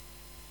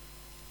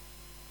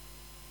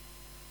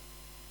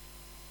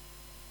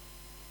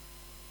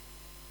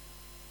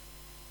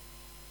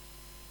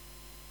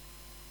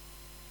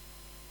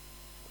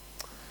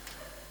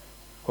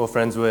Well,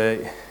 friends,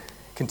 we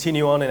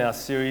continue on in our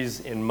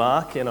series in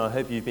Mark, and I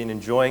hope you've been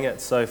enjoying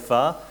it so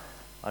far.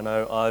 I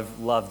know I've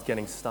loved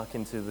getting stuck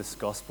into this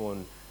gospel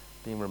and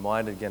being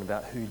reminded again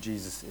about who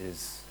Jesus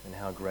is and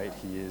how great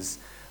he is.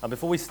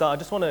 Before we start, I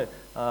just want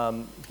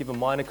to give a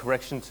minor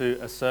correction to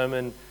a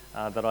sermon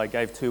that I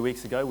gave 2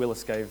 weeks ago.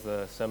 Willis gave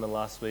the sermon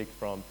last week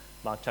from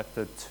Mark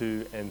chapter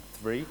 2 and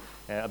 3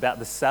 about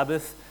the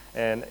Sabbath.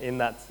 And in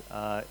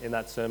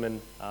that sermon,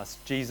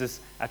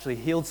 Jesus actually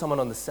healed someone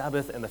on the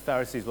Sabbath, and the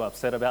Pharisees were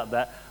upset about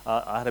that.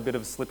 I had a bit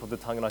of a slip of the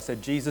tongue, and I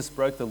said, Jesus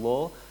broke the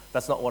law.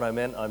 That's not what I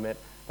meant. I meant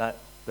that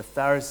in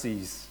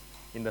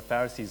the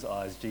Pharisees'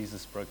 eyes,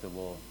 Jesus broke the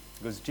law.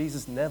 Because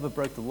Jesus never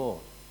broke the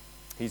law.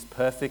 He's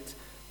perfect.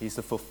 He's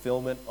the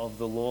fulfillment of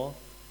the law.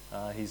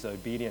 He's the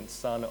obedient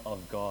Son of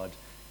God.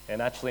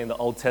 And actually in the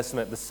Old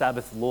Testament, the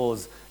Sabbath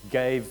laws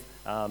gave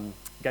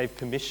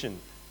permission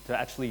to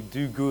actually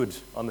do good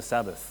on the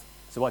Sabbath.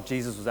 So what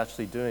Jesus was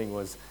actually doing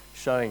was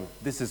showing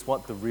this is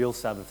what the real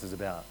Sabbath is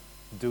about,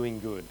 doing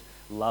good,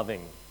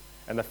 loving.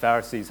 And the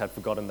Pharisees had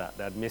forgotten that.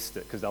 They had missed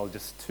it because they were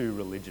just too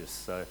religious.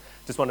 So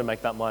just wanted to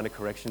make that minor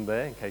correction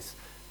there in case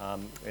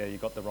you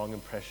got the wrong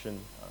impression.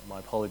 My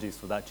apologies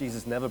for that.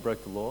 Jesus never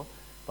broke the law,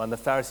 but in the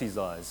Pharisees'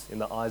 eyes, in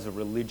the eyes of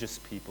religious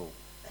people,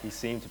 he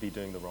seemed to be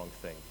doing the wrong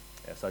thing.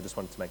 So I just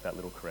wanted to make that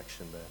little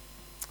correction there.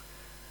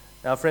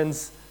 Now,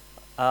 friends,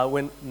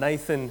 when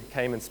Nathan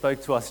came and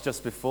spoke to us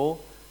just before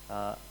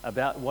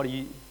about what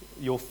are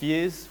your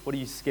fears, what are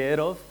you scared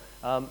of?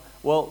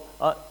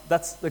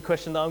 That's the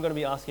question that I'm going to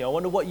be asking. I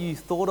wonder what you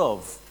thought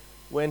of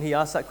when he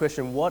asked that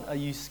question. What are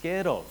you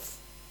scared of?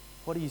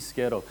 What are you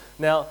scared of?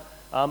 Now,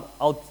 I'm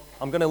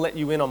going to let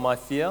you in on my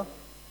fear.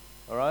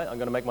 All right, I'm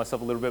going to make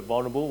myself a little bit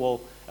vulnerable.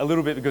 Well, a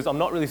little bit because I'm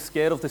not really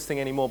scared of this thing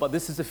anymore. But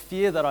this is a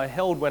fear that I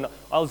held when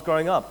I was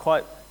growing up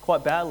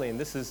quite badly, and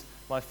this is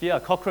my fear: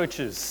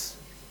 cockroaches.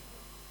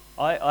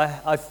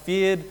 I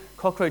feared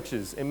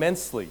cockroaches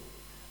immensely.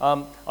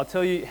 I'll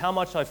tell you how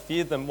much I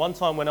feared them. One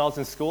time when I was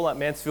in school at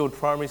Mansfield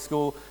Primary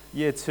School,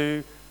 year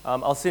 2, I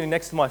was sitting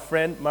next to my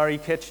friend, Murray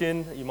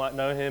Ketchin. You might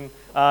know him.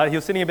 He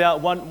was sitting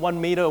about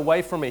one meter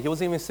away from me. He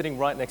wasn't even sitting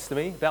right next to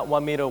me, about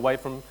 1 meter away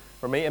from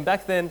me. And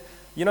back then,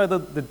 you know,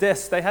 the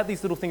desks, they had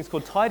these little things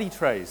called tidy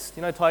trays.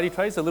 You know tidy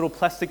trays? The little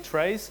plastic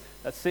trays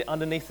that sit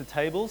underneath the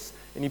tables,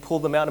 and you pull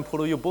them out and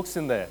put all your books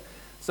in there.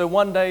 So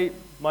one day,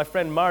 my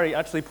friend Murray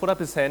actually put up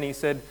his hand and he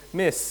said,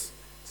 Miss,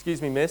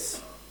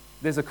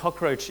 there's a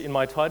cockroach in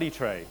my tidy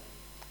tray.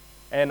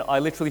 And I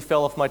literally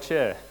fell off my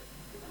chair.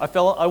 I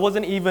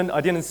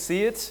didn't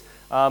see it.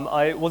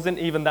 I wasn't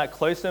even that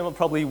close to him,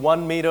 probably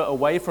 1 meter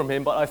away from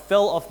him, but I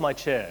fell off my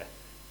chair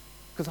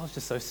because I was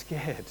just so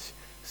scared.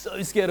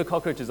 So scared of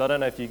cockroaches. I don't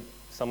know if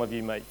some of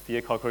you may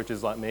fear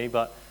cockroaches like me,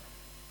 but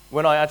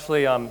when I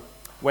actually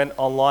went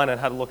online and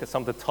had a look at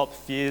some of the top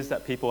fears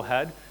that people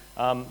had,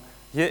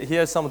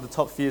 here are some of the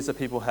top fears that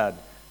people had.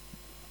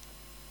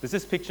 Does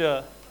this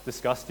picture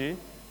disgust you?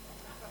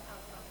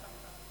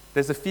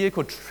 There's a fear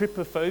called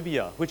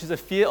trypophobia, which is a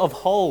fear of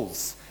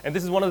holes. And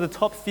this is one of the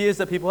top fears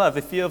that people have,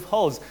 the fear of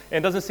holes. And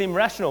it doesn't seem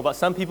rational, but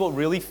some people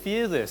really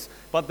fear this.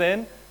 But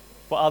then,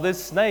 for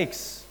others,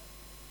 snakes.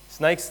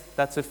 Snakes,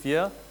 that's a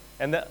fear.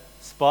 And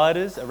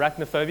spiders,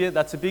 arachnophobia,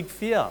 that's a big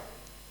fear.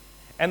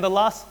 And the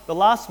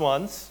last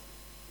ones,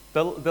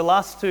 the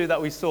last two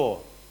that we saw,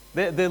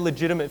 they're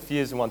legitimate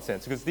fears in one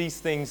sense, because these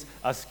things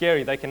are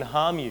scary. They can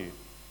harm you.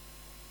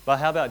 But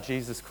how about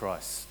Jesus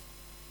Christ?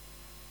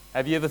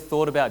 Have you ever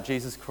thought about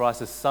Jesus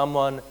Christ as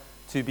someone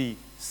to be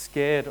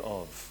scared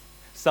of,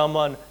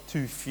 someone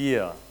to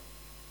fear?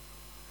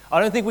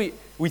 I don't think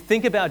we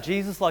think about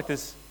Jesus like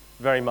this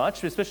very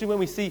much, especially when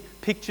we see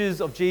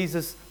pictures of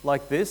Jesus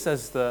like this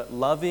as the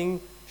loving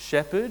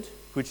shepherd,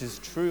 which is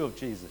true of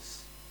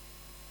Jesus.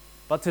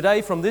 But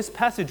today, from this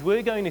passage,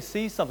 we're going to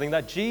see something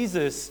that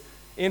Jesus,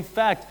 in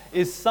fact,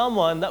 is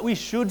someone that we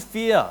should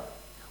fear.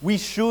 We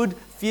should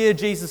fear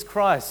Jesus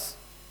Christ.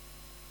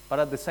 But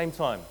at the same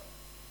time,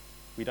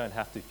 we don't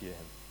have to fear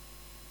him.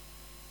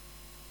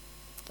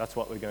 That's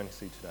what we're going to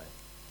see today.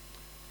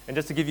 And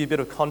just to give you a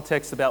bit of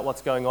context about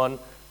what's going on,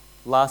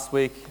 last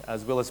week,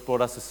 as Willis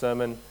brought us a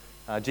sermon,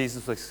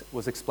 Jesus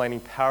was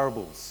explaining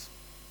parables.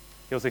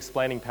 He was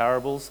explaining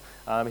parables.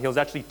 He was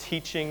actually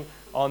teaching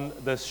on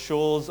the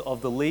shores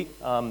of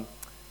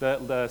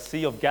the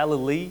Sea of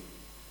Galilee.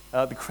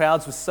 The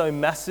crowds were so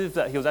massive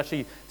that he was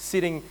actually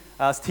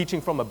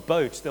teaching from a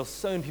boat. There were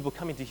so many people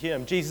coming to hear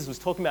him. Jesus was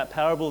talking about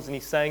parables, and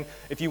he's saying,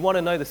 if you want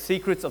to know the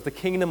secrets of the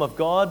kingdom of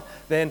God,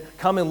 then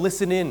come and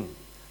listen in.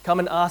 Come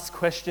and ask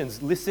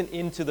questions. Listen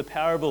into the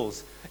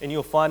parables, and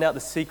you'll find out the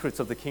secrets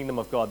of the kingdom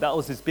of God. That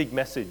was his big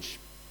message.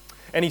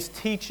 And he's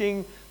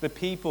teaching the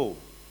people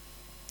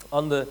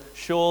on the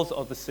shores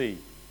of the sea.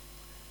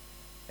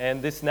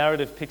 And this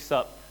narrative picks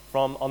up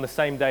on the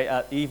same day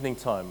at evening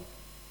time.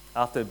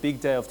 After a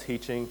big day of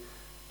teaching,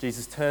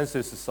 Jesus turns to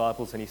his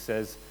disciples and he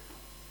says,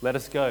 let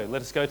us go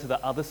to the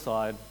other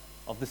side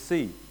of the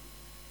sea.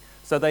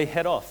 So they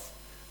head off.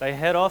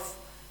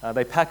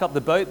 They pack up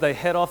the boat, they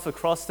head off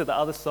across to the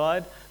other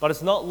side, but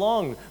it's not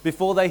long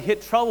before they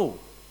hit trouble.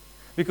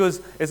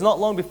 Because it's not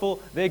long before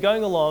they're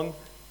going along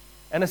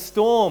and a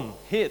storm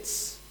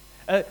hits,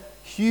 a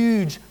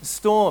huge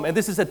storm. And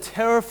this is a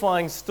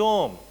terrifying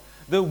storm.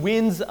 The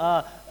winds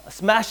are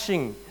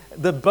smashing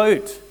the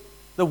boat.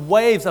 The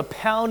waves are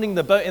pounding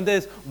the boat, and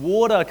there's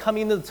water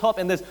coming to the top,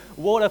 and there's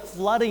water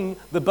flooding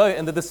the boat,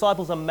 and the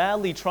disciples are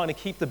madly trying to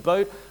keep the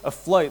boat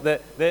afloat.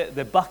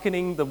 They're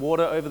bucketing the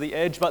water over the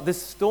edge, but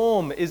this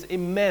storm is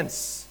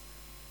immense.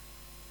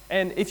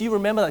 And if you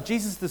remember that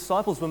Jesus'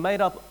 disciples were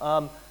made up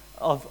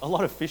of a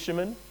lot of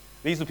fishermen.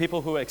 These were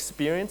people who were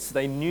experienced.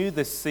 They knew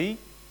the sea.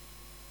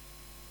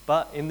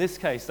 But in this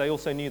case, they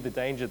also knew the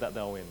danger that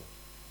they were in.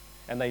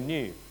 And they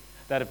knew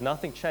that if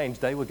nothing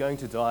changed, they were going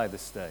to die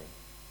this day.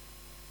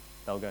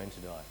 They were going to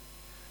die.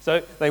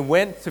 So they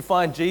went to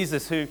find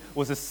Jesus, who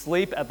was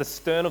asleep at the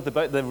stern of the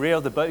boat, the rear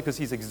of the boat, because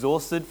he's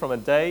exhausted from a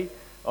day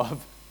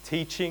of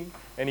teaching,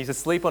 and he's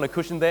asleep on a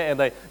cushion there. And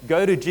they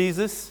go to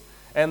Jesus,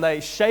 and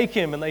they shake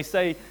him, and they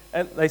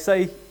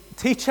say,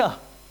 "Teacher,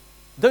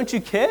 don't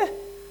you care?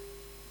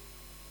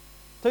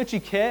 Don't you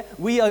care?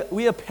 We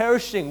are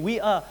perishing. We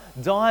are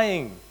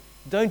dying.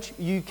 Don't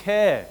you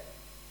care?"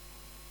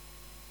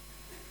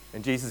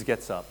 And Jesus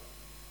gets up.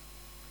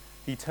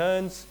 He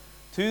turns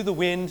to the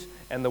wind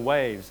and the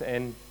waves,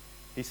 and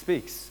he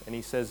speaks, and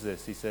he says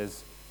this. He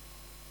says,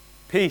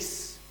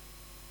 "Peace,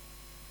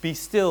 be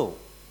still."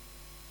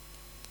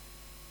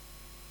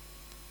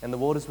 And the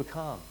waters were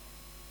calm.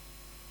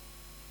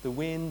 The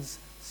winds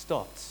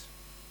stopped,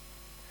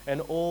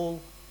 and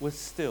all was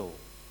still.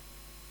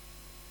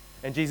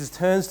 And Jesus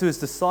turns to his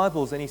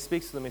disciples, and he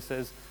speaks to them. He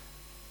says,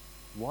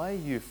 "Why are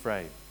you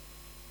afraid?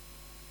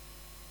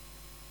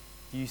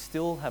 Do you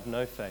still have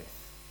no faith?"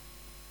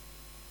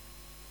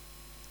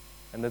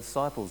 And the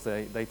disciples,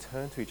 they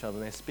turn to each other,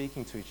 and they're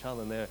speaking to each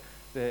other, and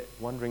they're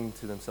wondering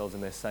to themselves,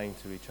 and they're saying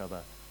to each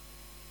other,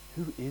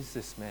 "Who is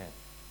this man?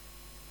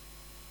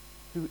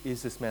 Who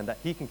is this man that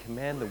he can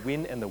command the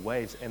wind and the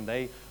waves, and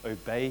they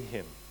obey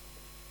him?"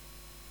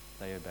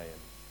 They obey him.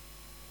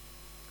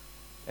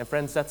 And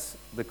friends, that's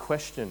the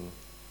question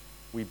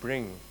we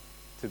bring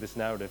to this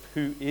narrative.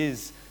 Who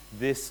is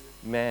this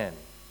man?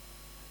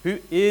 Who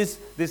is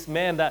this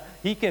man that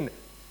he can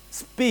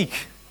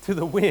speak to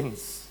the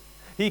winds?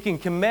 He can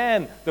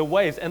command the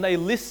waves, and they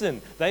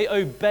listen. They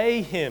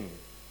obey him.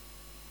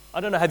 I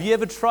don't know, have you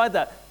ever tried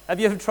that? Have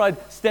you ever tried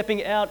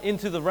stepping out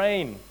into the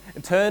rain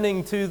and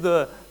turning to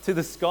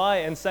the sky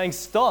and saying,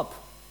 "Stop"?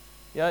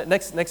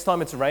 Next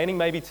time it's raining,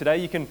 maybe today,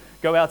 you can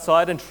go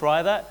outside and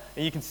try that,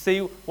 and you can see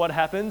what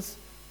happens.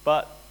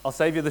 But I'll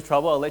save you the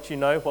trouble. I'll let you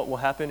know what will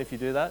happen if you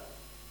do that.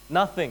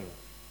 Nothing.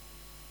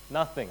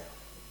 Nothing.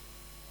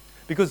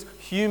 Because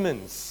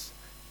humans,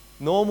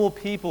 normal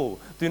people,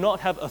 do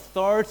not have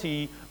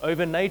authority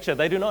over nature.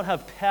 They do not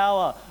have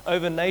power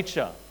over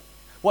nature.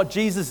 What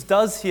Jesus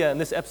does here in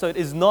this episode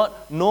is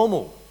not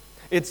normal.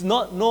 It's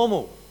not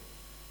normal.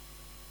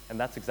 And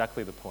that's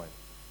exactly the point.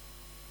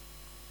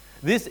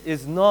 This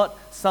is not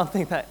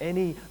something that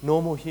any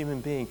normal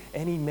human being,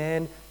 any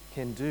man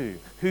can do.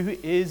 Who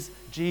is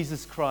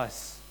Jesus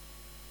Christ?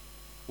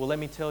 Well, let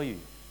me tell you.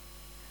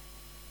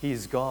 He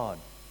is God.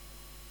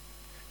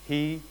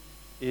 He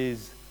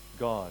is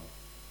God.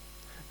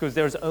 Because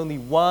there is only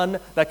one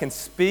that can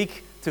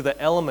speak to the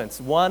elements,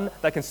 one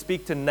that can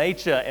speak to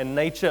nature, and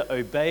nature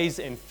obeys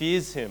and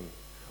fears him.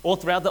 All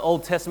throughout the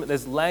Old Testament,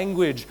 there's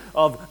language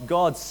of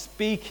God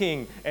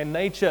speaking and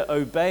nature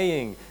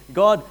obeying.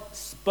 God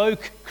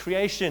spoke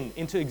creation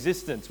into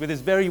existence with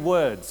his very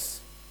words.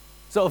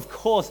 So of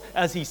course,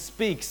 as he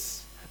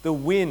speaks, the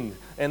wind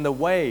and the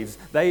waves,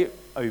 they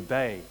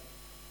obey.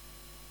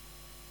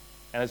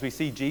 And as we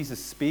see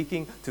Jesus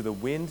speaking to the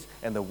wind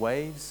and the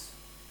waves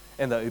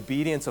and the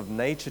obedience of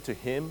nature to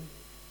him,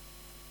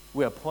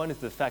 we are pointed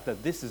to the fact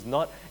that this is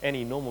not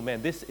any normal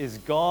man. This is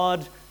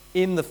God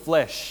in the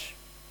flesh.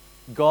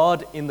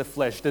 God in the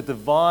flesh, the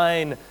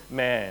divine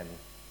man,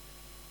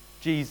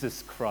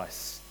 Jesus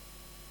Christ.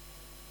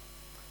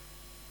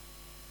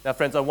 Now,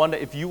 friends, I wonder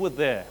if you were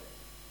there,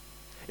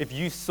 if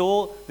you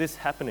saw this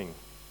happening,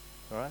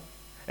 all right?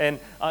 And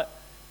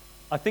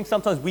I think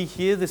sometimes we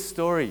hear this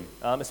story,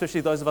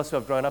 especially those of us who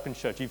have grown up in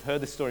church. You've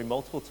heard this story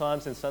multiple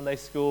times in Sunday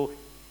school,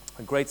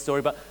 a great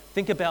story, but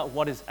think about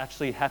what is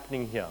actually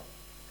happening here.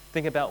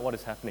 Think about what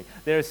is happening.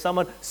 There is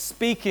someone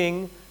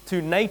speaking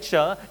to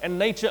nature, and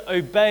nature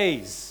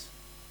obeys.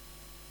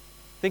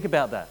 Think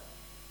about that.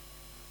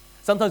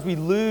 Sometimes we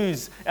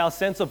lose our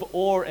sense of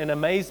awe and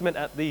amazement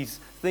at these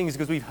things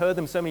because we've heard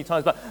them so many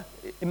times. But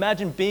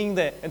imagine being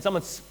there and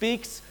someone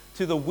speaks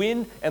to the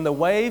wind and the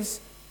waves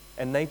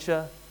and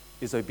nature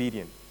is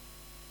obedient.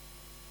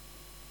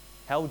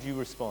 How would you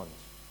respond?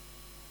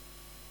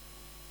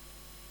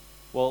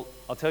 Well,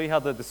 I'll tell you how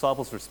the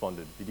disciples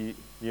responded. Do you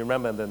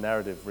remember the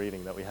narrative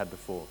reading that we had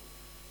before?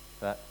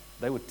 That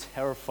they were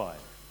terrified.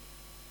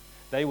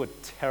 They were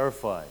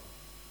terrified.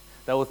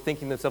 They were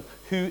thinking to themselves,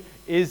 who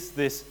is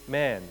this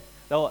man?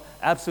 They were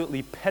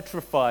absolutely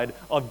petrified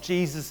of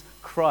Jesus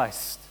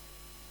Christ.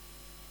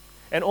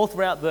 And all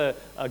throughout the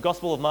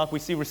Gospel of Mark, we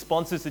see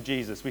responses to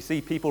Jesus. We see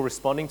people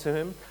responding to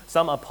him.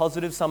 Some are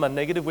positive, some are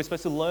negative. We're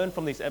supposed to learn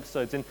from these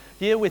episodes. And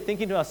here we're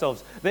thinking to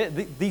ourselves,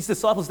 these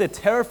disciples, they're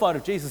terrified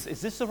of Jesus.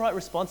 Is this the right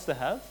response to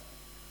have?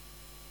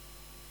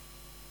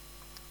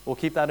 We'll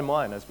keep that in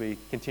mind as we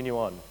continue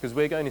on, because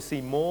we're going to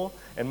see more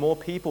and more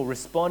people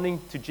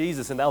responding to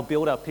Jesus, and they'll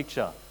build our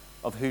picture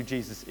of who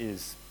Jesus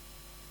is.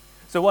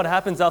 So what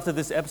happens after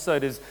this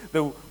episode is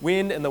the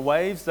wind and the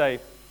waves,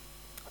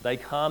 they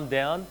calm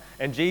down,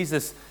 and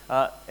Jesus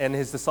and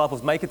his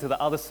disciples make it to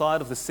the other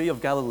side of the Sea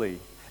of Galilee.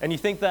 And you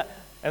think that,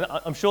 and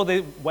I'm sure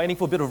they're waiting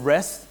for a bit of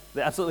rest.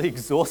 They're absolutely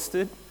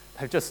exhausted.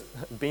 They've just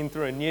been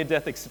through a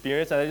near-death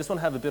experience, and they just want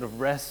to have a bit of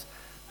rest.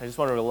 They just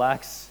want to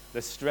relax.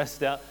 They're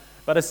stressed out.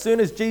 But as soon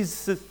as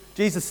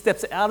Jesus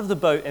steps out of the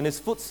boat and his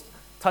foot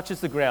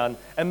touches the ground,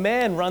 a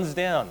man runs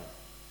down.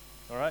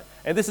 All right?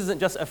 And this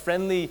isn't just a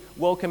friendly,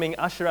 welcoming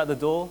usher at the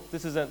door.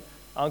 This isn't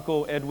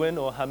Uncle Edwin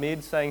or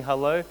Hamid saying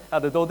hello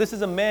at the door. This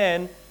is a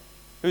man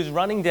who's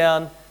running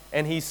down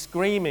and he's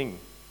screaming.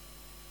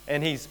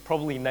 And he's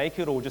probably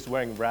naked or just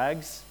wearing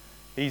rags.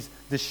 He's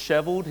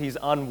disheveled, he's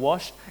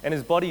unwashed, and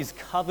his body is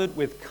covered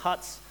with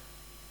cuts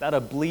that are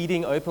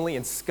bleeding openly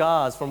and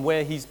scars from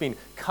where he's been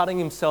cutting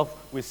himself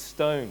with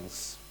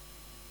stones.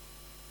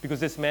 Because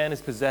this man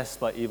is possessed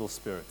by evil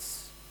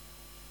spirits.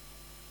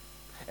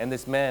 And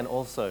this man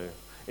also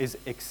is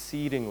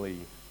exceedingly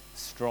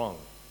strong.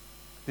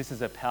 This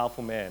is a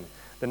powerful man.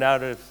 The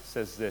narrative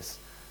says this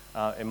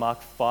in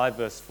Mark 5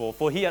 verse 4,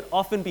 "For he had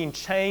often been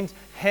chained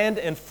hand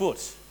and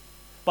foot,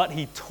 but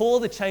he tore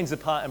the chains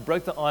apart and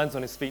broke the irons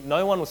on his feet.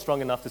 No one was strong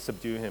enough to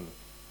subdue him."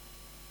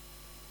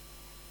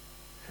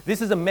 This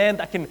is a man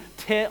that can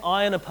tear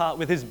iron apart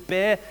with his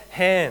bare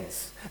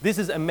hands. This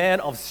is a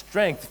man of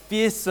strength,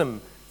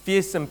 fearsome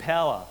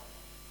power.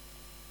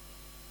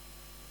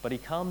 But he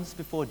comes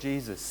before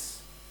Jesus.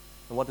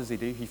 And what does he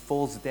do? He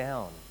falls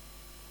down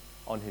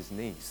on his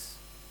knees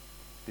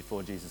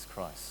before Jesus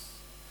Christ.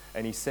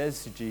 And he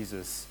says to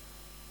Jesus,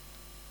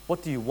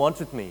 "What do you want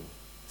with me,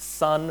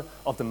 Son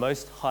of the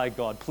Most High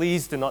God?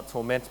 Please do not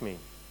torment me."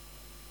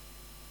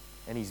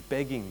 And he's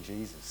begging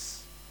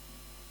Jesus.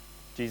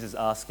 Jesus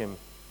asks him,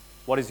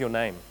 "What is your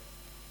name?"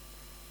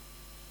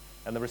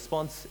 And the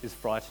response is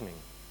frightening.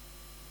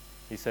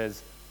 He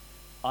says,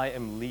 "I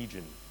am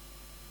Legion,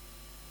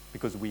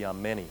 because we are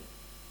many."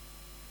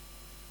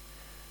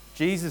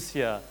 Jesus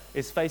here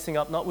is facing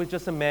up not with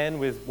just a man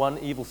with one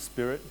evil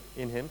spirit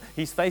in him.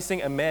 He's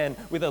facing a man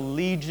with a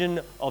legion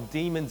of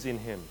demons in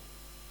him.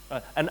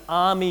 An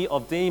army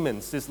of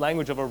demons. This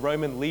language of a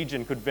Roman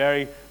legion could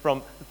vary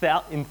from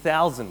in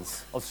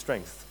thousands of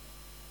strength,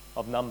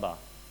 of number.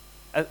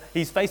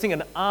 He's facing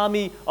an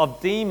army of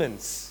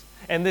demons.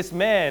 And this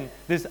man,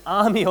 this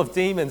army of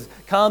demons,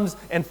 comes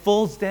and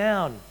falls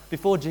down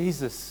before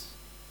Jesus.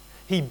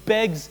 He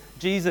begs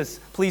Jesus,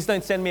 "Please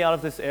don't send me out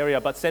of this area,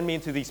 but send me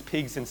into these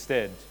pigs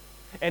instead."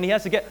 And he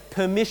has to get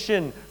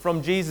permission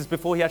from Jesus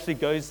before he actually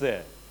goes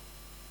there.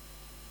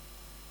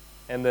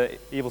 And the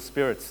evil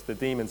spirits, the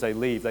demons, they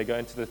leave. They go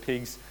into the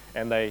pigs,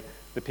 and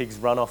the pigs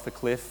run off the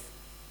cliff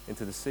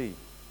into the sea.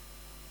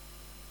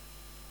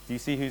 Do you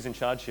see who's in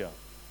charge here?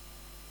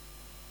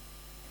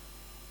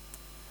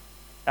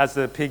 As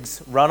the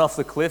pigs run off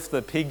the cliff,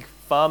 the pig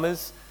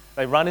farmers,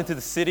 they run into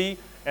the city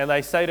and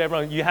they say to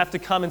everyone, "You have to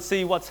come and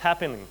see what's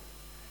happening."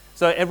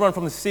 So everyone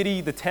from the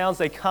city, the towns,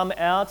 they come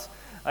out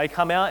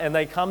and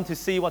they come to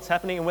see what's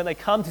happening. And when they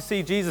come to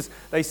see Jesus,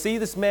 they see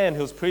this man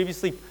who was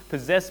previously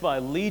possessed by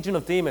a legion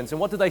of demons.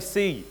 And what do they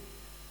see?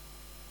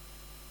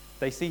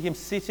 They see him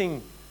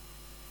sitting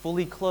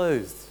fully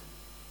clothed,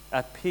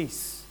 at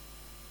peace,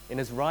 in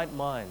his right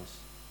mind.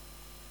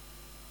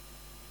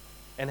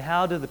 And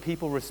how do the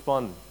people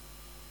respond?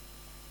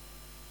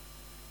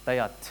 They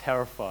are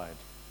terrified.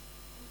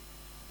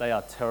 They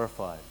are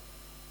terrified.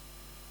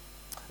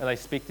 And they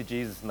speak to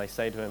Jesus and they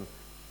say to him,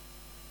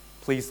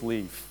 "Please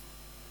leave.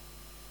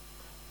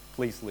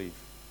 Please leave."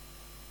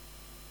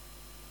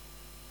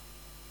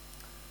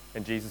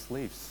 And Jesus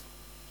leaves.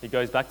 He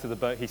goes back to the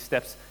boat. He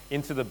steps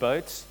into the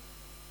boat.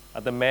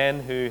 The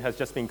man who has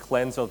just been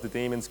cleansed of the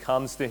demons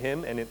comes to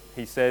him and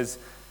he says,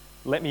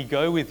 "Let me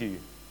go with you.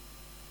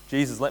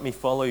 Jesus, let me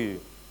follow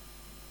you."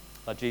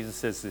 But Jesus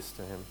says this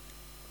to him,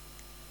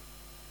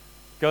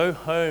 "Go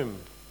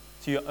home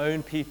to your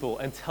own people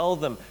and tell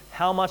them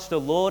how much the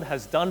Lord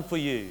has done for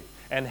you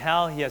and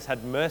how he has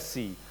had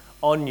mercy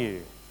on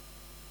you."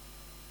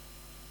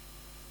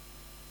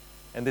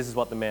 And this is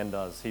what the man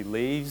does. He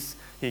leaves,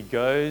 he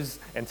goes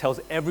and tells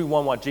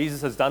everyone what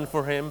Jesus has done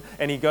for him.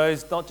 And he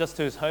goes not just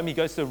to his home, he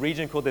goes to a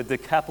region called the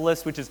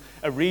Decapolis, which is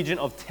a region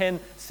of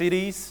 10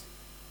 cities.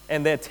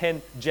 And they're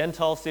 10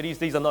 Gentile cities.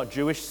 These are not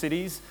Jewish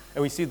cities.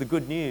 And we see the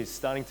good news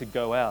starting to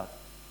go out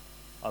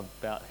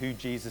about who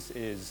Jesus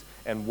is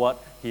and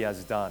what he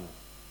has done.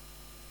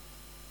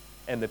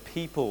 And the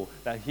people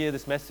that hear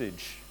this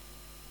message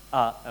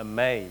are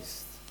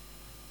amazed.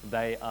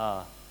 They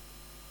are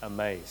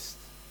amazed.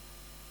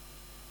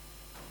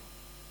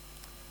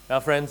 Now,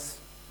 friends,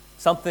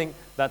 something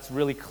that's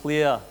really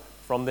clear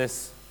from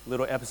this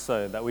little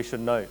episode that we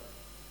should note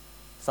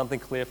something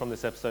clear from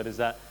this episode is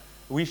that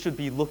we should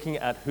be looking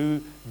at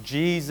who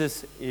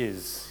Jesus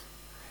is.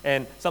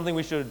 And something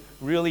we should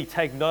really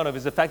take note of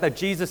is the fact that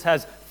Jesus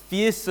has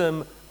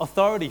fearsome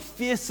authority.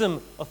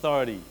 Fearsome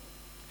authority.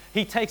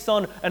 He takes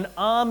on an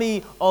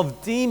army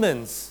of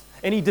demons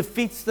and he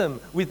defeats them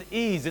with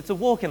ease. It's a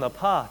walk in the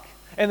park.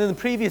 And in the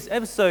previous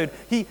episode,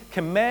 he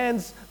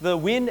commands the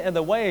wind and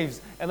the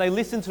waves and they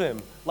listen to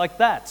him like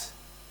that.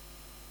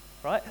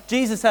 Right?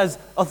 Jesus has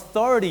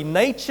authority.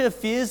 Nature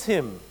fears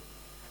him.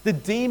 The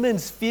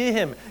demons fear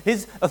him.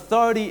 His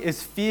authority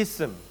is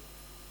fearsome.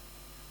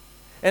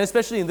 And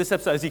especially in this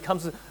episode, as he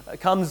comes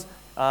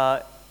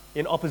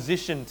in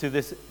opposition to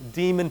this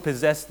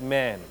demon-possessed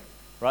man.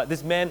 Right?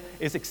 This man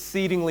is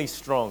exceedingly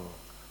strong.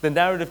 The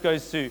narrative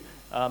goes to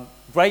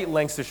great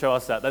lengths to show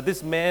us that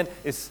this man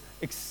is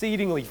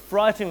exceedingly,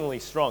 frighteningly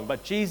strong,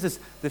 but Jesus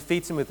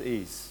defeats him with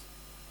ease.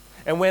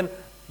 And when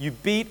you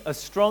beat a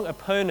strong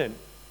opponent,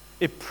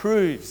 it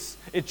proves,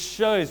 it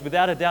shows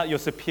without a doubt your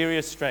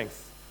superior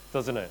strength,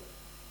 doesn't it?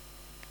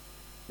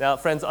 Now,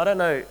 friends, I don't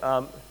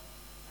know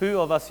who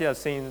of us here have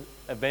seen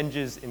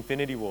Avengers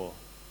Infinity War?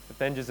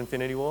 Avengers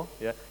Infinity War?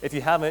 Yeah. If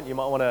you haven't, you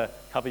might want to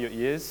cover your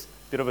ears.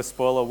 Bit of a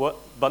spoiler,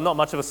 but not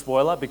much of a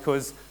spoiler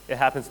because it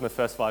happens in the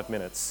first 5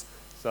 minutes.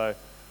 So,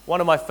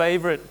 one of my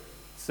favorite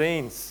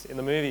scenes in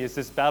the movie is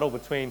this battle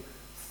between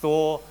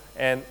the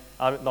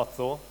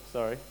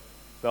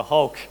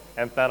Hulk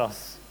and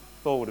Thanos.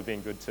 Thor would have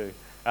been good too.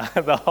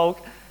 The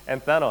Hulk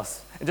and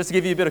Thanos. And just to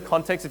give you a bit of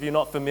context, if you're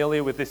not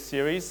familiar with this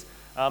series,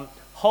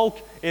 Hulk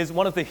is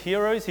one of the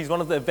heroes, he's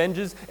one of the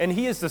Avengers, and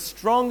he is the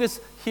strongest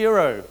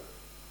hero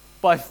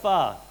by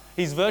far.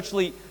 He's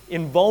virtually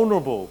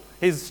invulnerable.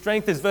 His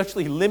strength is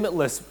virtually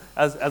limitless.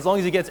 As long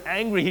as he gets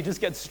angry, he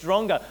just gets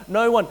stronger.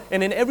 No one,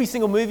 and in every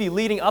single movie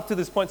leading up to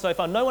this point so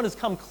far, no one has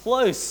come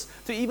close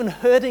to even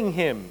hurting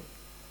him.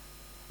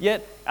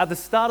 Yet, at the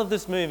start of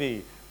this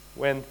movie,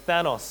 when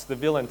Thanos, the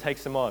villain,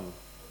 takes him on,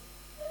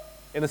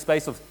 in the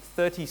space of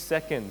 30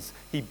 seconds,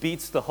 he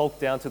beats the Hulk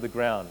down to the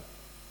ground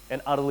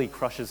and utterly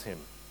crushes him.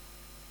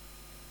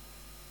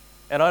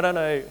 And I don't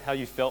know how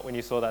you felt when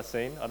you saw that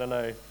scene. I don't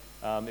know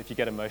if you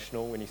get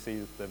emotional when you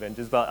see the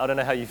Avengers, but I don't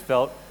know how you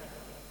felt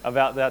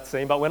about that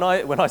scene. But when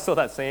I saw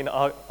that scene,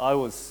 I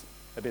was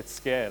a bit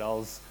scared. I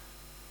was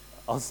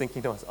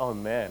thinking to myself, oh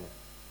man,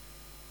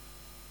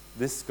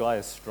 this guy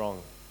is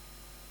strong.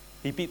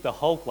 He beat the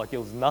Hulk like it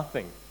was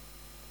nothing.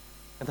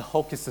 And the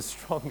Hulk is the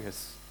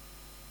strongest.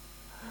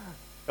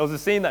 It was a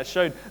scene that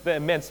showed the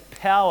immense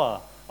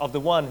power of the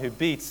one who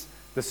beats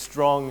the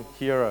strong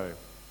hero.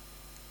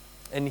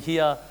 And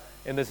here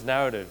in this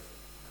narrative,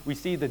 we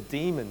see the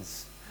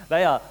demons.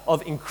 They are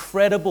of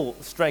incredible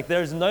strength.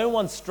 There is no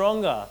one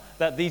stronger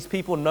that these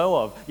people know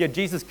of. Yet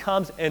Jesus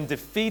comes and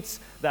defeats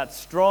that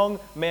strong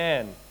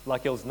man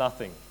like it was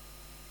nothing.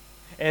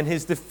 And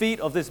his defeat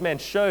of this man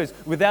shows,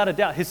 without a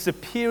doubt, his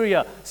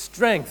superior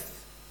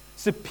strength,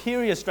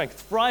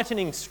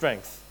 frightening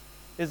strength,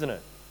 isn't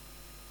it?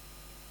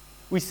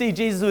 We see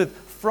Jesus with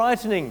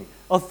frightening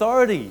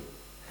authority.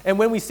 And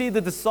when we see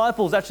the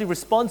disciples actually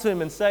respond to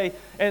him and say,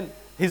 and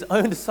his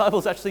own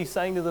disciples actually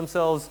saying to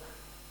themselves,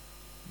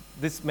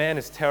 this man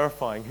is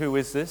terrifying, who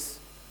is this?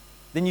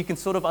 Then you can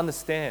sort of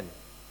understand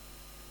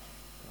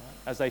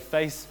as they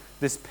face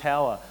this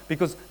power.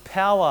 Because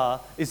power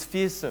is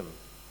fearsome.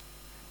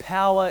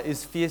 Power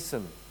is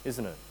fearsome,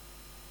 isn't it?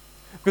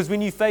 Because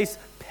when you face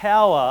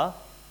power,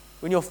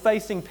 when you're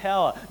facing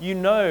power, you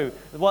know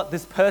what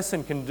this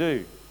person can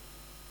do.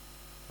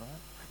 Right?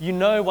 You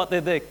know what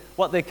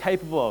they're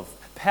capable of.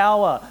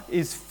 Power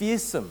is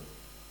fearsome.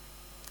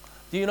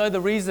 Do you know the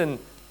reason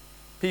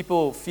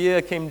people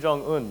fear Kim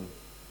Jong-un?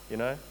 You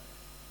know?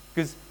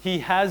 Because he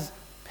has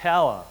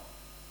power.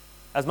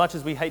 As much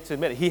as we hate to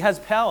admit it, he has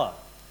power.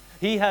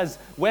 He has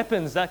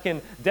weapons that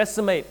can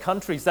decimate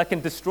countries, that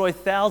can destroy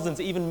thousands,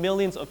 even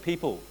millions of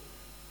people.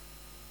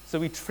 So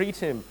we treat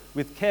him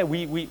with care.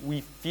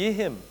 We fear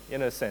him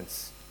in a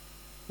sense.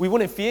 We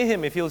wouldn't fear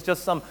him if he was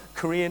just some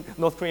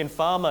North Korean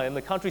farmer in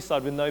the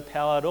countryside with no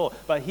power at all.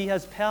 But he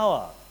has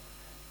power.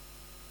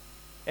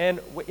 And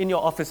in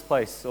your office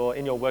place or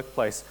in your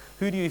workplace,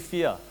 who do you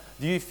fear?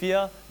 Do you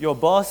fear your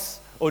boss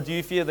or do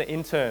you fear the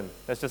intern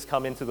that's just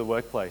come into the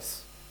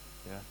workplace?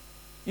 Yeah.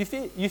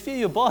 You fear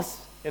your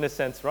boss in a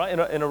sense, right?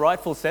 In a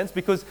rightful sense,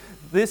 because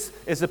this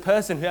is a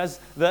person who has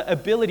the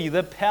ability,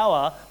 the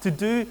power to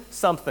do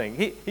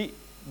something.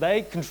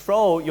 They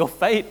control your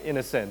fate in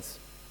a sense,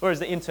 whereas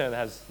the intern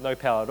has no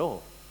power at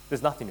all.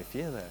 There's nothing to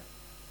fear there.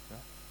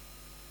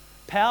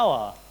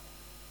 Right?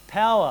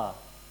 Power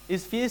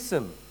is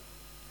fearsome.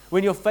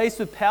 When you're faced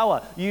with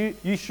power,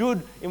 you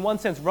should, in one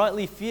sense,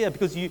 rightly fear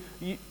because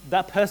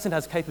that person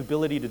has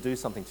capability to do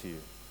something to you.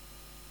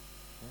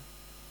 Yeah?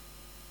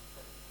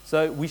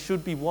 So we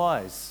should be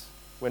wise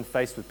when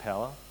faced with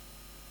power.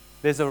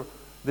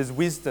 There's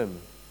wisdom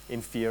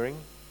in fearing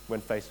when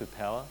faced with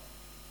power.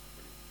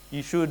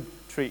 You should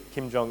treat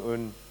Kim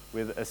Jong-un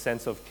with a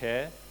sense of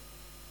care.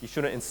 You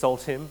shouldn't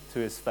insult him to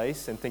his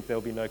face and think there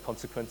will be no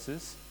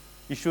consequences.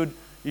 You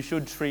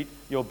should treat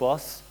your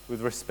boss with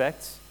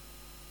respect.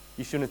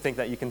 You shouldn't think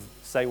that you can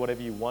say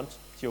whatever you want to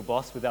your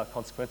boss without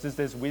consequences.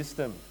 There's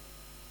wisdom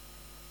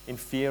in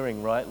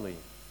fearing rightly.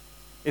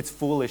 It's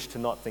foolish to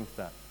not think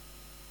that.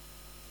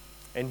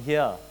 And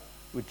here,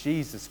 with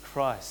Jesus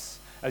Christ,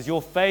 as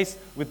you're faced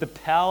with the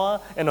power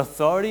and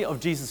authority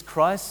of Jesus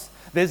Christ,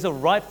 there's a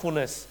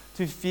rightfulness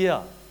to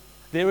fear.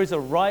 There is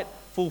a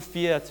rightful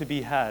fear to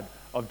be had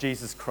of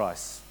Jesus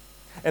Christ.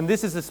 And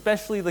this is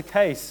especially the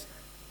case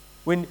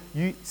when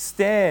you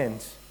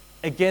stand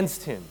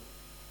against him,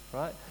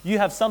 right? You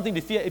have something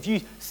to fear. If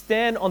you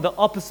stand on the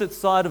opposite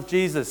side of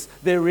Jesus,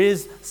 there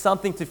is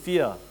something to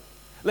fear.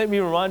 Let me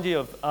remind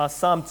you of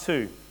Psalm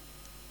 2.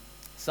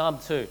 Psalm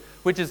 2,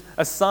 which is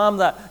a psalm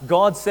that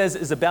God says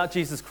is about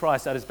Jesus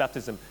Christ at his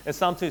baptism. And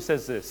Psalm 2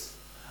 says this: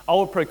 I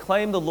will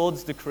proclaim the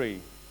Lord's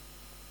decree.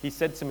 He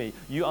said to me,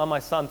 you are my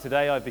son,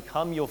 today I have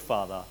become your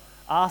father.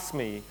 Ask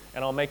me,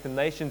 and I'll make the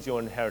nations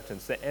your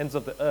inheritance, the ends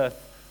of the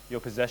earth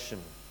your possession.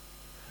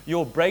 You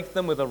will break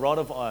them with a rod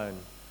of iron.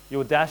 You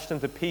will dash them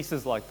to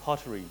pieces like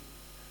pottery.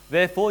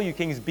 Therefore, you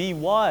kings, be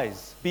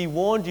wise. Be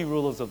warned, you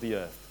rulers of the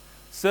earth.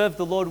 Serve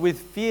the Lord with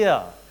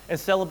fear and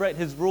celebrate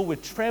his rule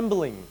with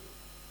trembling.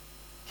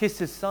 Kiss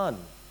his son,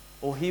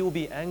 or he will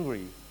be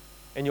angry,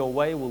 and your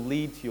way will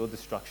lead to your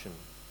destruction.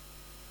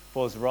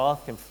 For his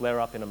wrath can flare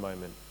up in a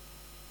moment.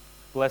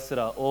 Blessed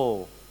are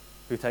all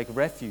who take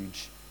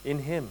refuge in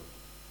him.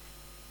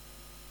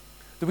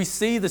 Do we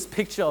see this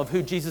picture of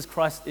who Jesus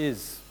Christ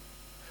is?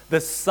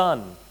 The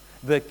Son,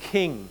 the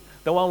King,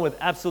 the one with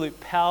absolute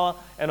power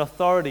and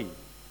authority.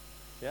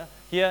 Yeah?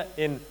 Here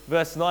in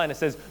verse 9 it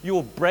says, you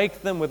will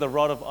break them with a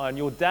rod of iron.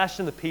 You will dash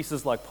them to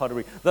pieces like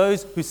pottery.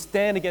 Those who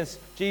stand against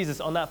Jesus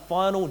on that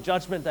final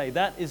judgment day,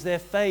 that is their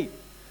fate.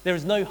 There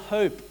is no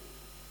hope.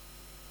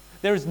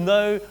 There is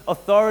no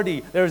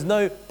authority. There is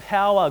no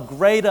power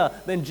greater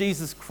than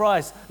Jesus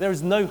Christ. There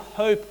is no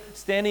hope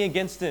standing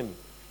against him.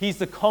 He's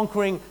the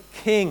conquering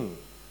King.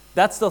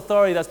 That's the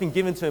authority that's been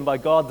given to him by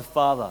God the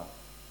Father.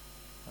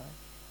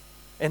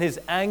 And his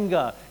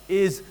anger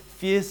is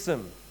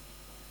fearsome.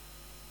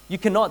 You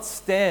cannot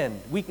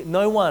stand.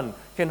 No one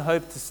can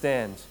hope to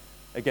stand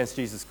against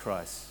Jesus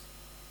Christ.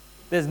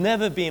 There's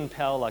never been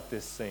power like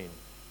this seen.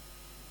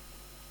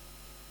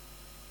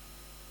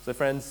 So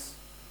friends,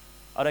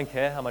 I don't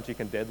care how much you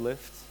can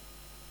deadlift.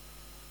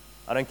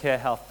 I don't care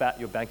how fat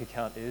your bank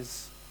account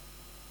is.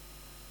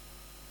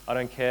 I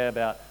don't care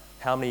about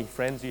how many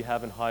friends you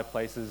have in high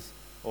places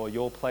or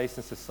your place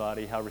in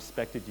society, how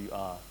respected you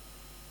are.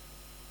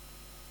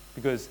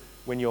 Because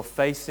when you're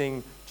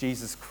facing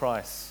Jesus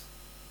Christ,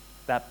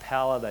 that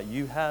power that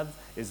you have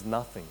is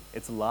nothing.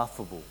 It's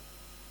laughable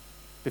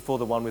before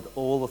the one with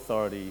all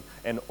authority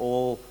and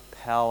all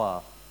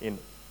power in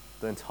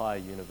the entire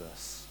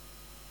universe.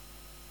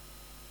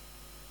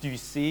 Do you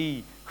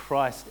see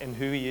Christ and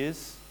who he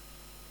is?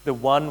 The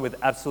one with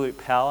absolute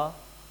power,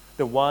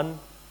 the one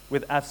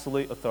with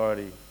absolute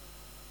authority.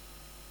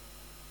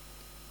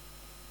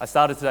 I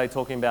started today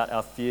talking about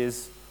our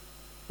fears.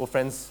 Well,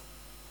 friends,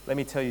 let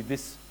me tell you,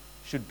 this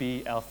should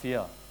be our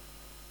fear.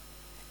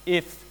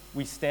 If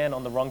we stand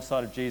on the wrong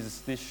side of Jesus,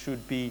 this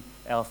should be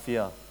our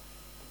fear,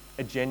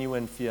 a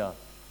genuine fear,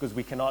 because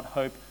we cannot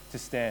hope to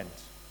stand.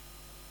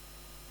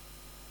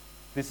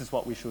 This is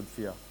what we should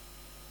fear.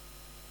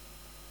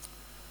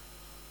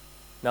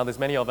 Now, there's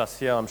many of us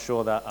here, I'm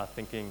sure, that are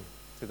thinking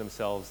to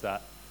themselves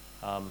that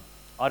I'm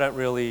not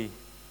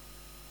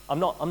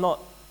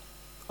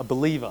a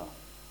believer.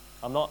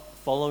 I'm not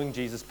following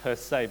Jesus per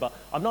se, but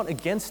I'm not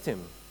against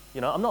him.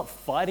 I'm not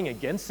fighting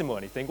against him or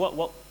anything.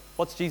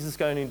 What's Jesus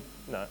going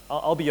to,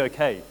 I'll be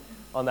okay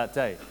on that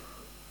day.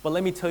 But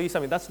let me tell you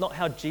something, that's not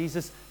how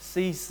Jesus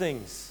sees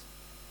things.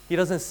 He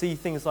doesn't see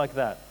things like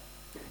that.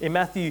 In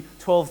Matthew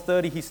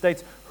 12:30, he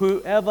states,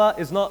 whoever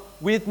is not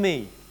with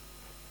me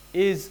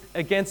is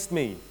against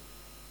me.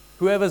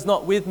 Whoever is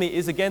not with me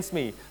is against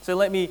me. So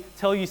let me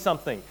tell you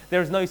something.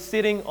 There is no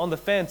sitting on the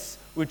fence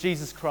with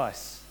Jesus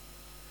Christ.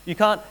 You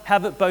can't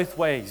have it both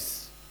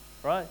ways,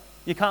 right?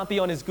 You can't be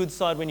on his good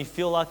side when you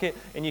feel like it,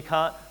 and you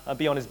can't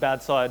be on his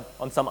bad side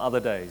on some other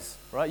days,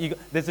 right?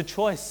 There's a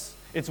choice.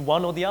 It's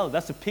one or the other.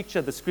 That's a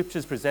picture the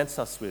scriptures presents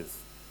us with,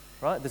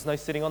 right? There's no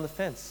sitting on the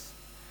fence.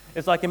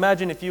 It's like,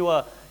 imagine if you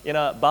were in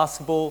a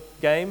basketball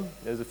game.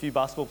 There's a few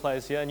basketball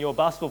players here, and you're a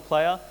basketball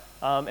player,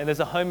 and there's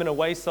a home and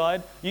away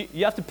side.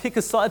 You have to pick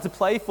a side to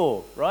play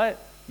for, right?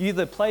 You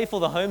either play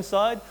for the home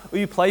side or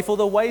you play for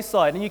the away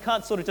side. And you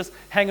can't sort of just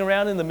hang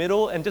around in the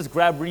middle and just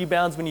grab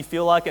rebounds when you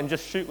feel like it and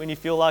just shoot when you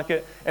feel like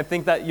it and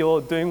think that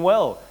you're doing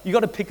well. You've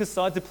got to pick a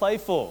side to play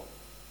for.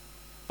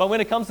 But when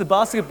it comes to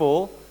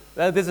basketball,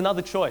 there's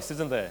another choice,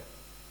 isn't there?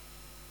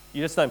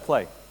 You just don't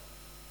play.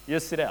 You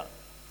just sit out.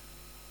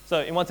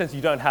 So in one sense,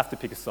 you don't have to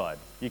pick a side.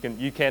 You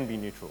can be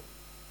neutral.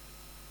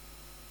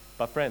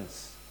 But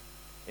friends,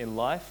 in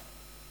life,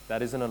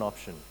 that isn't an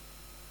option.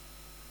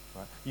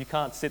 Right? You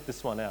can't sit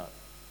this one out.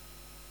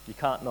 You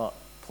can't not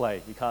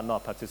play. You can't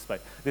not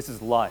participate. This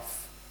is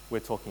life we're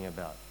talking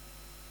about.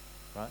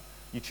 Right?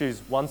 You choose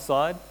one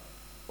side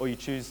or you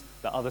choose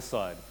the other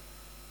side.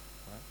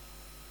 Right?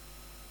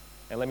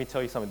 And let me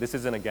tell you something. This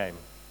isn't a game.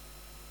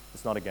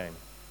 It's not a game.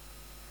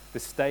 The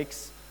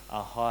stakes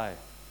are high.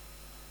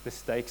 The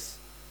stakes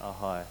are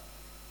high.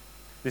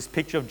 This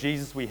picture of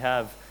Jesus we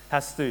have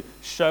has to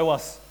show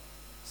us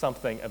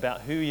something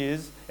about who he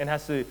is and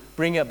has to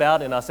bring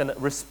about in us a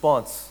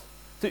response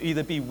to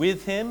either be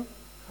with him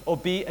or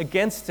be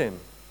against him.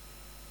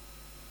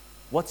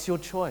 What's your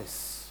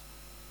choice?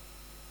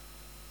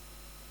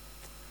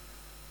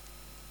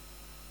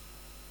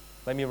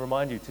 Let me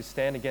remind you, to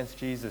stand against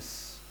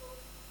Jesus,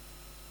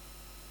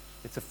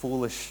 it's a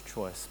foolish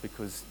choice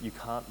because you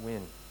can't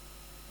win.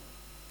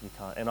 You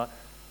can't. And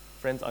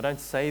friends, I don't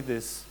say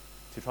this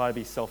to try to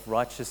be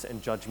self-righteous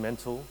and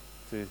judgmental,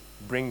 to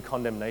bring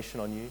condemnation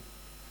on you.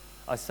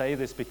 I say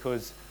this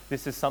because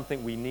this is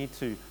something we need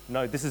to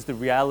know. This is the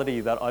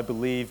reality that I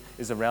believe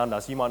is around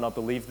us. You might not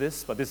believe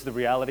this, but this is the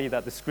reality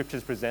that the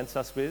scriptures presents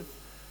us with.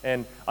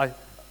 And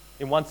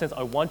in one sense,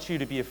 I want you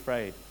to be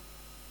afraid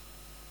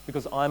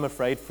because I'm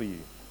afraid for you.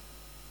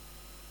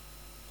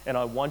 And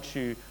I want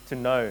you to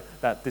know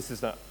that this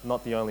is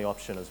not the only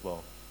option as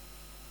well.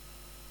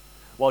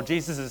 While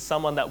Jesus is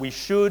someone that we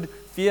should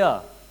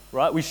fear,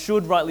 right? We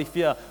should rightly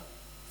fear.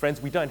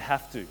 Friends, we don't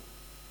have to.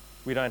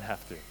 We don't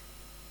have to.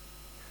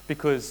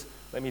 Because,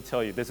 let me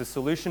tell you, there's a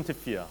solution to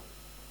fear,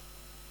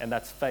 and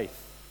that's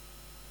faith.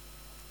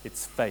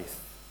 It's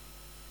faith.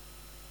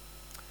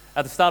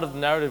 At the start of the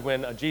narrative,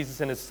 when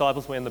Jesus and his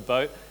disciples were in the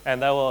boat,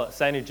 and they were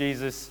saying to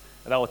Jesus,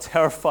 they were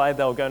terrified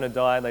they were going to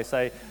die, and they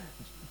say,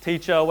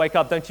 "Teacher, wake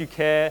up, don't you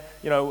care?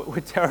 We're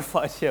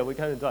terrified here, we're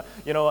going to die."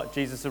 You know what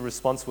Jesus'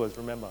 response was,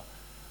 remember?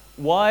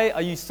 "Why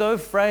are you so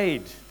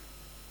afraid?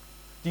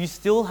 Do you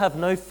still have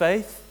no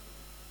faith?"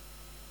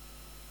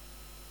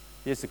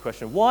 Here's the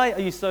question. Why are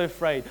you so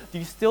afraid? Do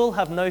you still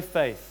have no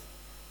faith?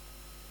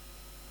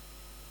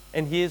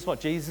 And here's what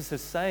Jesus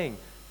is saying.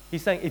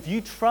 He's saying, if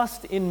you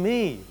trust in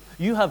me,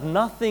 you have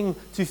nothing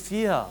to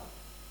fear.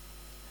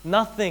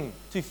 Nothing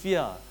to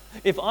fear.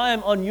 If I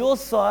am on your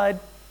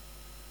side,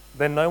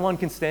 then no one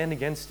can stand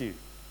against you.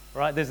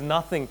 Right? There's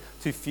nothing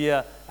to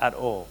fear at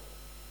all.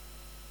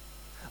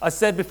 I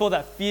said before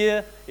that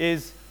fear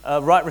is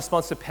a right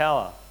response to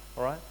power.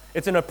 All right?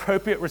 It's an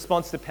appropriate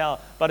response to power,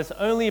 but it's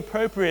only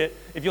appropriate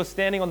if you're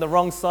standing on the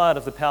wrong side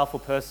of the powerful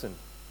person.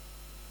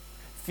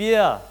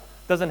 Fear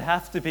doesn't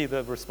have to be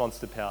the response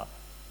to power.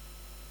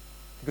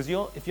 Because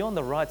if you're on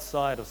the right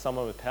side of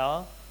someone with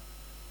power,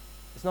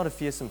 it's not a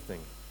fearsome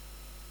thing.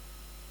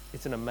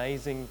 It's an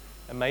amazing,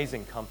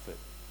 amazing comfort.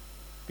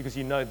 Because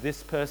you know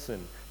this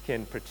person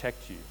can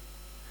protect you.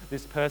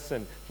 This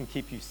person can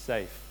keep you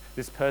safe.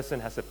 This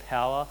person has the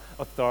power,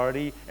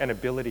 authority, and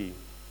ability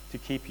to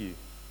keep you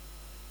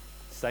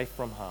safe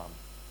from harm.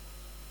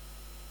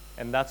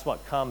 And that's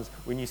what comes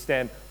when you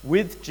stand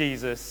with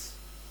Jesus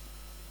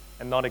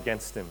and not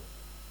against him.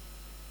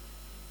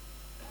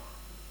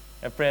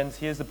 And friends,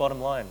 here's the bottom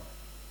line.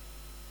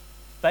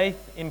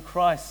 Faith in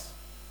Christ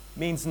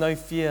means no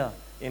fear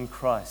in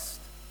Christ.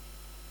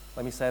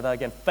 Let me say that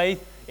again.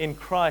 Faith in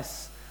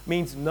Christ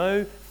means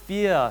no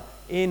fear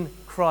in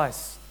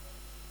Christ.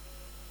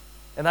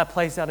 And that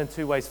plays out in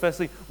two ways.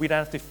 Firstly, we don't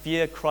have to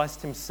fear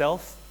Christ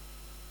himself.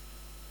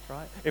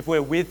 Right? If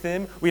we're with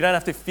him, we don't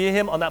have to fear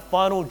him on that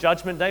final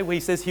judgment day where he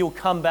says he'll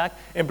come back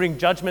and bring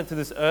judgment to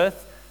this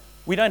earth.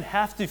 We don't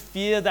have to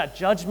fear that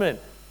judgment.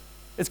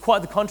 It's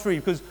quite the contrary,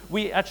 because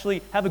we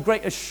actually have a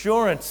great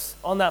assurance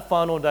on that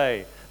final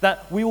day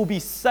that we will be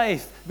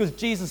safe because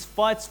Jesus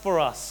fights for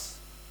us.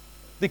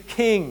 The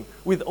King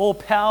with all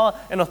power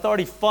and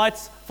authority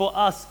fights for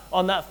us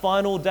on that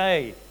final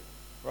day.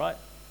 Right?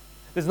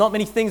 There's not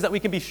many things that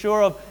we can be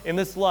sure of in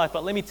this life,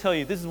 but let me tell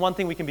you, this is one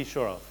thing we can be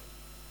sure of.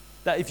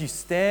 That if you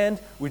stand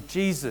with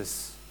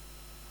Jesus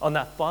on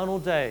that final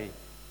day,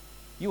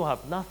 you will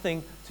have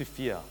nothing to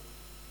fear.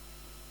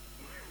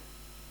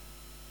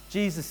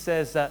 Jesus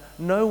says that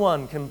no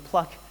one can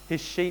pluck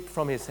his sheep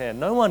from his hand.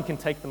 No one can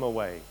take them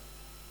away.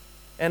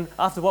 And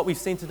after what we've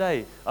seen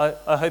today,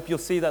 I hope you'll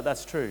see that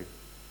that's true.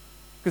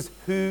 Because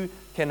who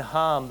can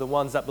harm the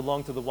ones that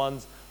belong to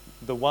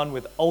the one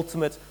with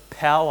ultimate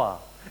power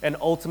and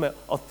ultimate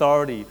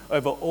authority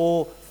over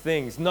all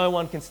things? No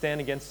one can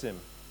stand against him.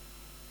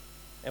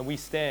 And we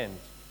stand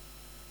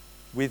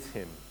with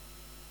him,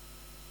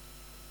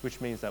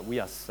 which means that we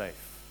are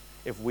safe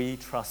if we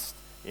trust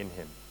in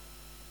him.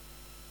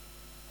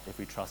 If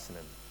we trust in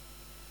him.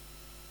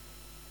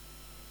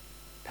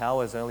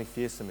 Power is only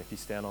fearsome if you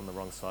stand on the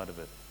wrong side of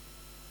it.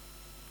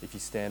 If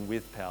you stand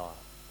with power,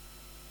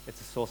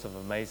 it's a source of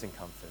amazing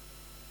comfort,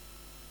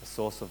 a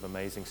source of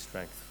amazing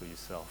strength for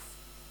yourself.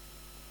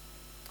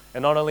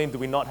 And not only do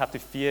we not have to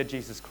fear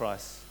Jesus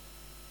Christ,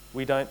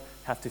 we don't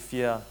have to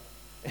fear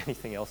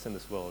anything else in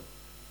this world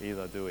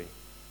either, do we?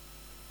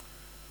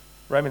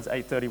 Romans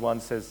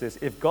 8:31 says this: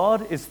 if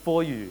God is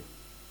for you,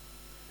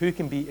 who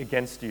can be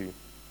against you?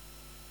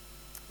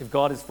 If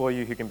God is for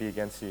you, who can be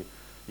against you?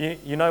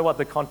 You know what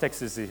the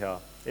context is here.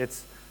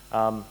 It's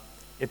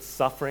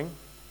suffering,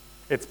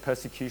 it's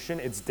persecution,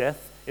 it's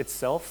death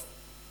itself.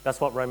 That's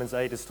what Romans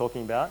 8 is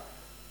talking about.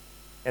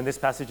 And this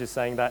passage is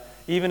saying that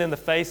even in the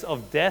face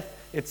of death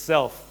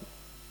itself,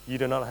 you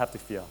do not have to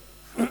fear.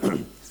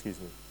 Excuse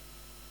me.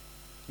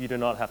 You do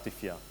not have to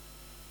fear.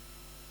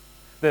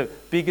 the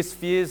biggest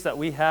fears that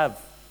we have,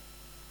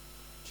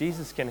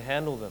 Jesus can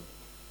handle them.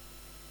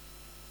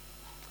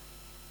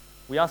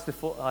 I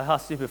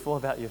asked you before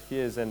about your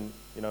fears, and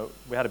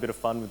we had a bit of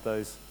fun with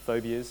those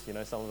phobias.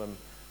 Some of them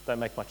don't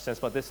make much sense,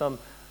 but there's some,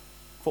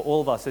 for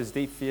all of us, there's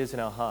deep fears in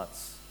our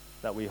hearts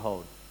that we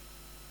hold.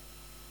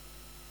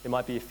 It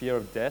might be a fear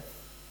of death,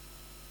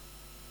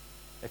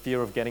 a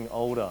fear of getting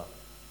older,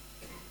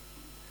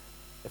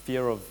 a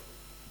fear of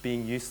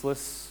being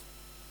useless,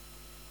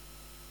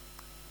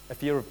 a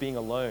fear of being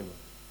alone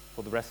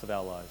for the rest of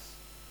our lives,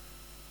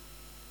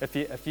 a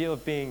fear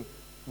of being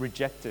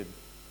rejected,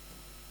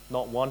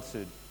 not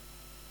wanted,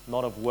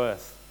 not of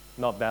worth,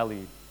 not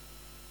valued.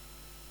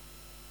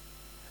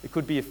 It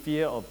could be a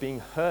fear of being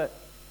hurt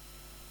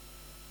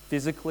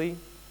physically,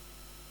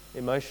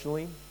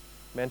 emotionally,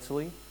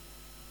 mentally.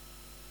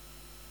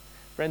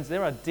 Friends,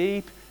 there are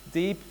deep,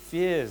 deep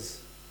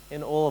fears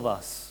in all of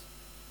us.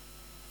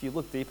 If you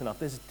look deep enough,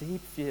 there's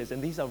deep fears,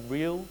 and these are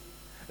real,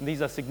 and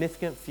these are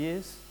significant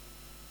fears.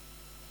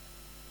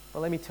 But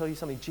let me tell you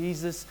something,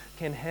 Jesus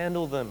can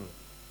handle them.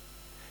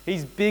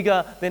 He's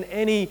bigger than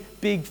any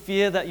big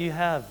fear that you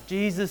have.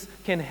 Jesus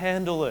can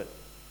handle it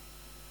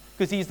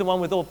because he's the one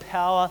with all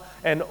power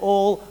and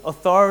all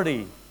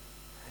authority.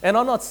 And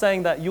I'm not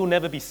saying that you'll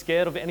never be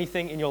scared of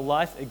anything in your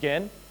life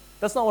again.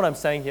 That's not what I'm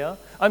saying here.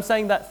 I'm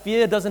saying that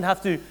fear doesn't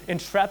have to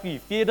entrap you.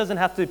 Fear doesn't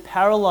have to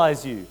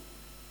paralyze you.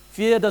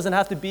 Fear doesn't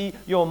have to be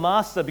your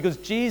master because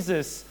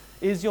Jesus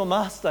is your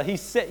master. He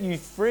set you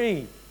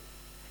free.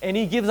 And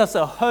he gives us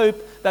a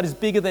hope that is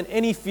bigger than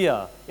any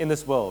fear in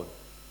this world.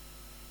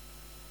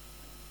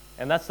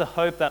 And that's the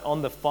hope that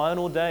on the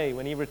final day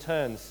when he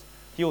returns,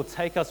 he will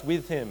take us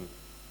with him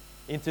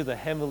into the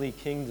heavenly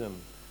kingdom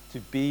to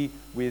be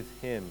with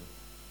him.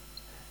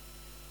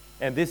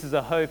 And this is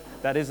a hope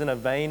that isn't a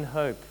vain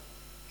hope,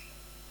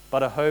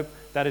 but a hope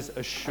that is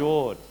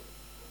assured.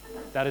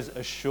 That is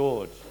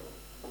assured.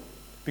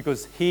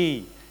 Because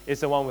he is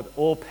the one with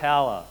all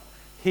power.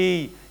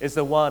 He is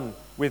the one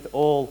with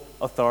all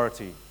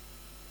authority.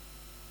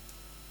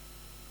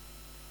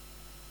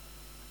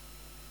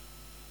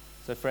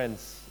 So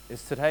friends,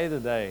 is today the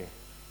day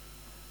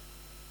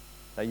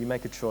that you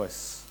make a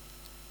choice?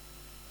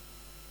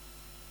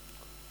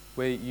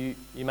 Where you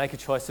make a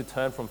choice to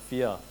turn from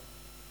fear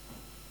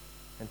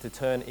and to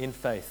turn in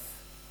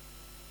faith.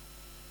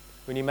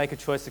 When you make a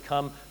choice to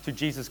come to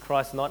Jesus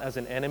Christ not as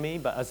an enemy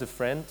but as a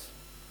friend.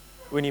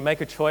 When you make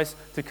a choice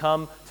to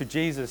come to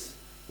Jesus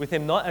with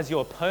him not as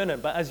your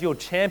opponent but as your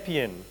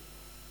champion.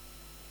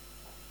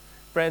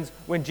 Friends,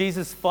 when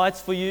Jesus fights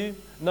for you,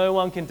 no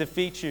one can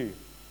defeat you.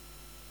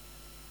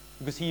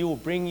 Because he will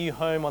bring you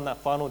home on that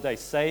final day,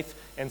 safe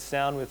and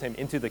sound with him,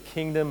 into the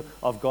kingdom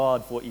of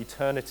God for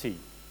eternity.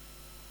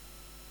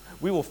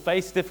 We will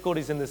face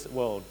difficulties in this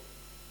world,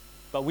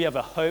 but we have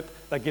a hope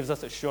that gives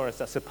us assurance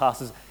that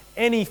surpasses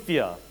any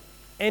fear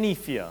in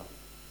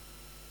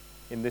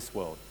this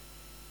world.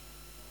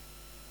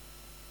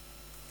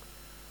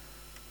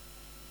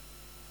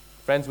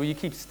 Friends, will you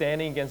keep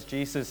standing against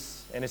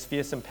Jesus and his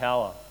fearsome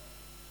power?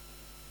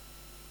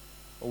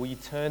 Or will you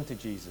turn to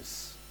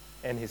Jesus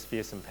and his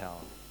fearsome power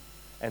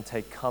and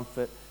take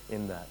comfort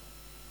in that?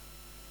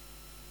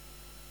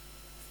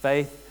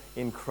 Faith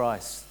in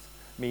Christ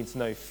means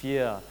no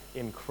fear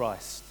in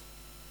Christ.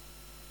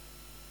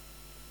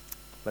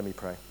 Let me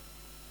pray.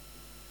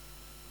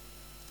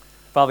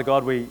 Father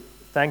God, we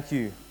thank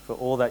you for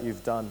all that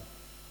you've done.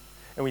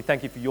 And we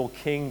thank you for your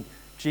King,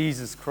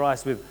 Jesus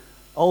Christ, with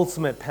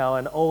ultimate power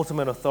and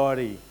ultimate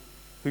authority,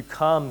 who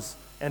comes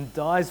and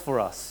dies for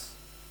us,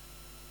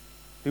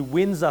 who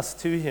wins us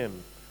to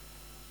him,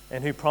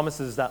 and who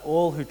promises that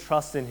all who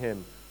trust in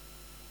him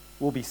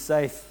will be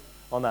safe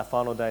on that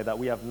final day, that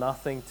we have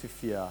nothing to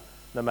fear,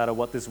 no matter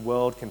what this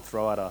world can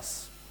throw at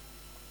us.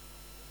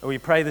 And we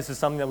pray this is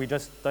something that we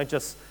don't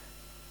just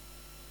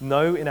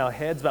know in our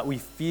heads, but we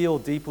feel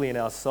deeply in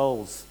our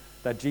souls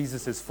that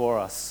Jesus is for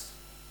us.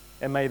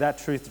 And may that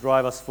truth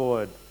drive us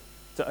forward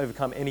to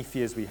overcome any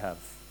fears we have.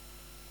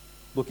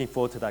 Looking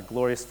forward to that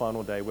glorious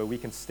final day where we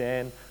can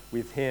stand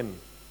with him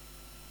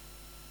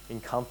in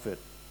comfort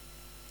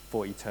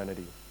for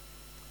eternity.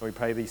 And we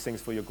pray these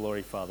things for your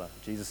glory, Father.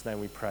 In Jesus' name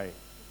we pray.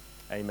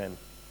 Amen.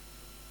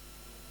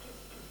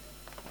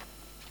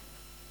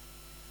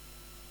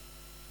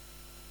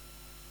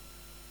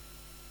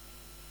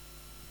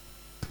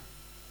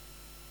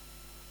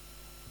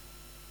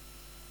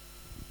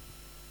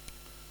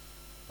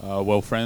 Well, friends.